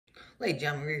Ladies and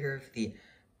gentlemen, we're here for the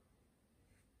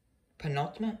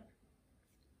penultimate.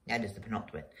 That is the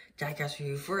penultimate diecast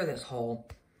review for this hole.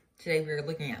 Today we are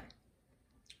looking at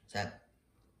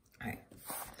alright.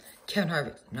 Kevin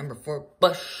Harvick, number 4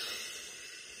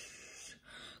 Buschhhh.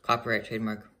 Copyright,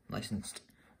 trademark, licensed.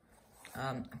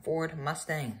 Ford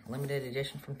Mustang, limited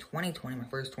edition from 2020, my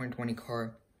first 2020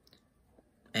 car.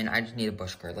 And I just need a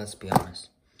Buschhhh car, let's be honest.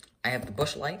 I have the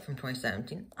Buschhhh Light from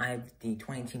 2017. I have the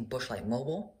 2018 Buschhhh Light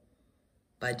Mobile.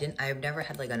 But I've never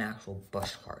had like an actual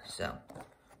Buschhhh car, so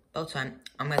about time.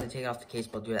 I'm gonna have to take it off the case,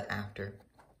 but I'll do that after.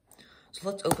 So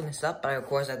let's open this up, but of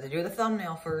course I have to do the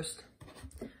thumbnail first.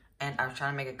 And I was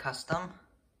trying to make a custom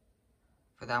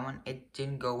for that one. It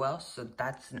didn't go well, so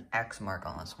that's an X mark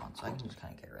on this one. So I can just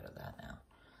kind of get rid of that now.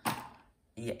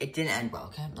 Yeah, it didn't end well,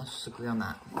 okay? Let's just agree on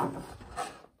that.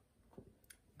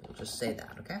 We'll just say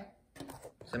that, okay?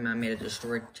 So I made a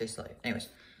destroyed chase light. Anyways,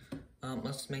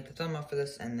 let's make the thumbnail for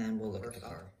this, and then we'll look at the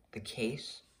car. The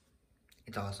case,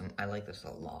 it's awesome. I like this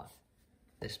a lot.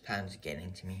 This pattern's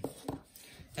getting to me.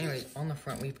 Anyways, on the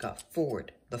front, we've got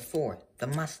Ford, the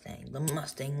Mustang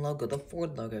logo, the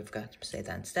Ford logo. I forgot to say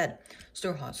that instead.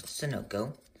 Storehouse,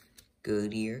 Sunoco,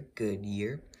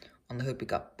 Goodyear. On the hood, we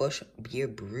got Busch Beer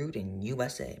brewed in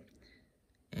USA.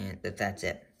 And that's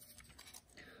it.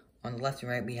 On the left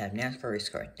and right, we have NASCAR race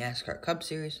car, NASCAR Cup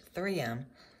Series, 3M,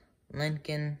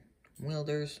 Lincoln,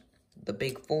 Wielders, the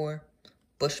Big Four,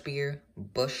 Busch Beer,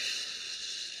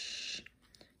 Buschhhh,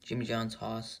 Jimmy John's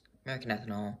Haas, American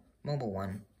Ethanol, Mobile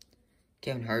One,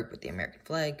 Kevin Harvick with the American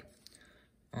flag.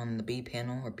 On the B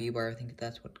panel, or B bar, I think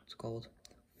that's what it's called.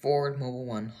 Ford, Mobile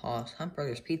One, Haas, Hunt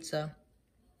Brothers Pizza.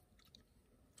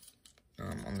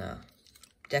 On the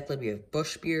deck lid, we have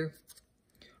Busch Beer.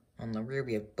 On the rear,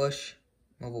 we have Busch,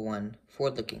 Mobile One,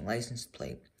 Ford looking license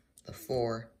plate, the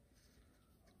 4.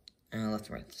 And left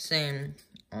and right the same.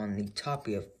 On the top,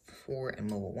 we have 4 and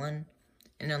Mobile One.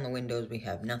 And on the windows, we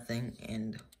have nothing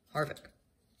and Harvick.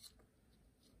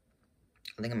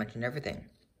 I think I mentioned everything.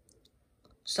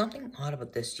 Something odd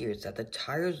about this year is that the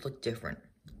tires look different.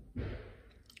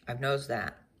 I've noticed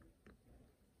that.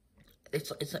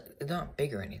 It's not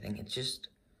big or anything. It's just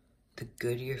the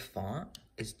Goodyear font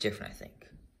is different, I think.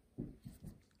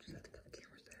 Just have to cut the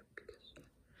cameras there because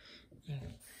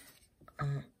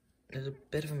there's a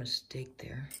bit of a mistake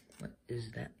there. What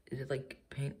is that? Is it like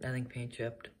paint? I think paint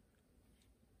chipped.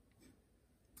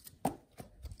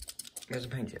 There's a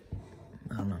paint chip.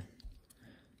 I don't know.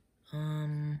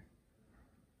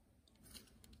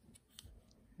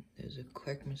 There's a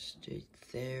quick mistake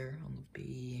there on the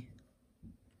B.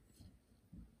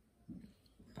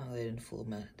 Oh, they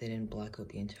didn't black out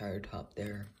the entire top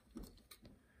there.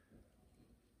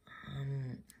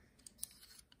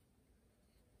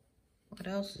 What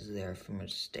else is there for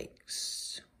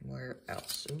mistakes? Where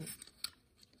else? Ooh.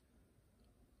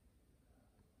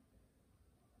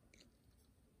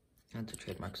 That's a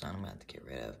trademark sign I'm gonna have to get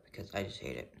rid of because I just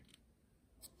hate it.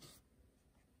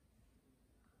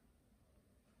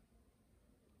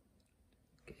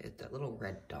 Okay, that little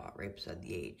red dot right beside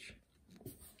the H.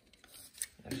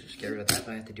 Let's just get rid of that,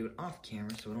 but I have to do it off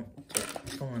camera so I don't get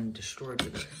someone destroyed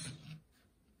with this.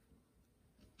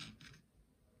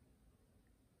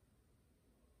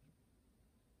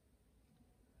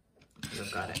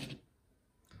 I've got it.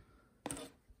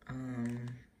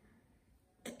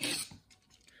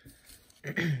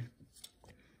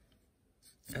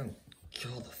 Oh,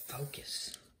 kill the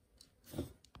focus. There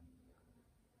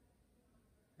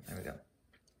we go.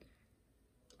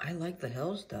 I like the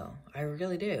hills though. I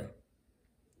really do.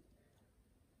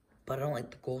 But I don't like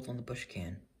the gold on the Buschhhh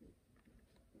can.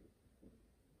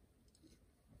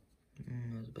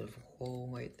 There's a bit of a hole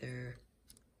right there.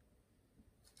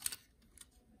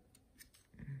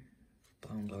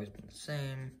 Bottom's always been the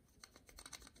same.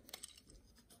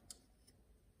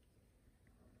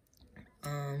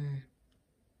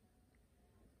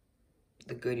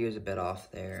 The Goodyear's a bit off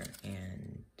there,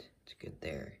 and it's good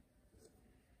there.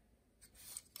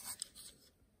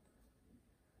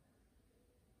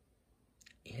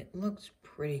 It looks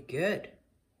pretty good.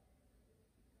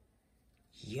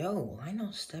 Yo, I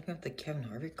know stepping up the Kevin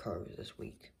Harvick cars this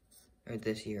week. Or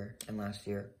this year and last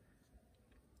year.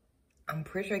 I'm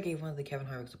pretty sure I gave one of the Kevin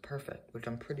Harvicks a perfect, which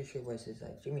I'm pretty sure was his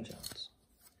Jimmy John's.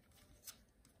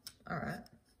 Alright.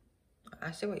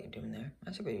 I see what you're doing there.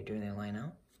 I see what you're doing there,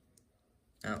 Lionel.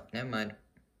 Oh, never mind.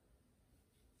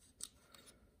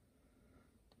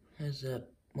 There's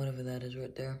whatever that is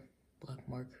right there. Black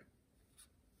mark.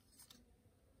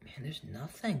 Man, there's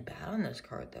nothing bad on this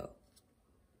card, though.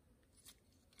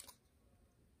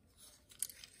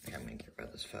 Yeah, I'm gonna get rid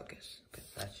of this focus,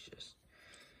 because that's just...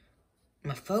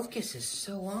 My focus is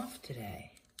so off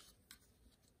today.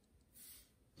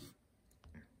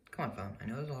 Come on, phone. I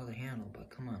know there's a lot of the handle,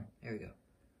 but come on. There we go.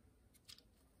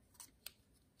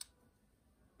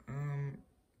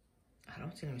 I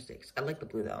don't see any mistakes. I like the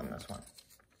blue though on this one.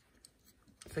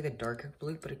 It's like a darker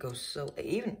blue, but it goes so it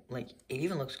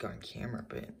even looks good on camera,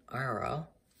 but in IRL,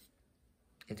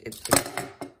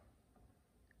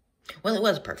 well, it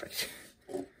was perfect.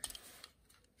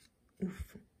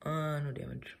 Oof. No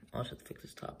damage. I'll also have to fix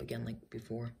this top again like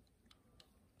before.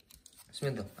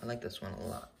 Smooth though. I like this one a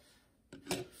lot.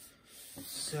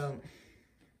 So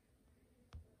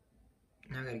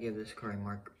now I gotta give this car a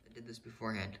mark. I did this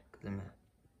beforehand because I'm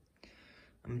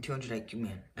a 200 IQ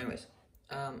man. Anyways,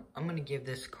 I'm gonna give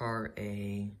this car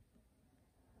a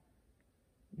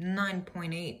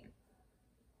 9.8.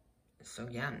 So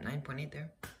yeah, 9.8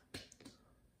 there.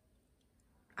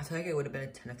 I feel like it would have been a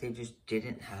 10 if they just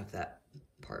didn't have that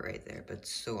part right there, but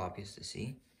it's so obvious to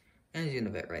see. And there's a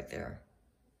bit right there.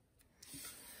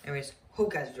 Anyways,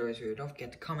 hope you guys enjoyed this video. Don't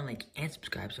forget to comment, like, and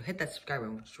subscribe. So hit that subscribe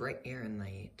button, which is right here in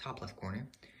the top left corner.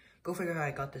 Go figure out how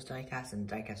I got this diecast, and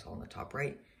the diecast all in the top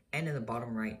right. And in the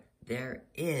bottom right, there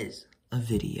is a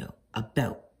video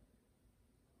about...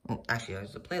 Well, actually,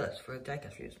 there's a playlist for the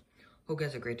diecast videos. Hope you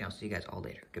guys have a great day. I'll see you guys all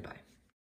later. Goodbye.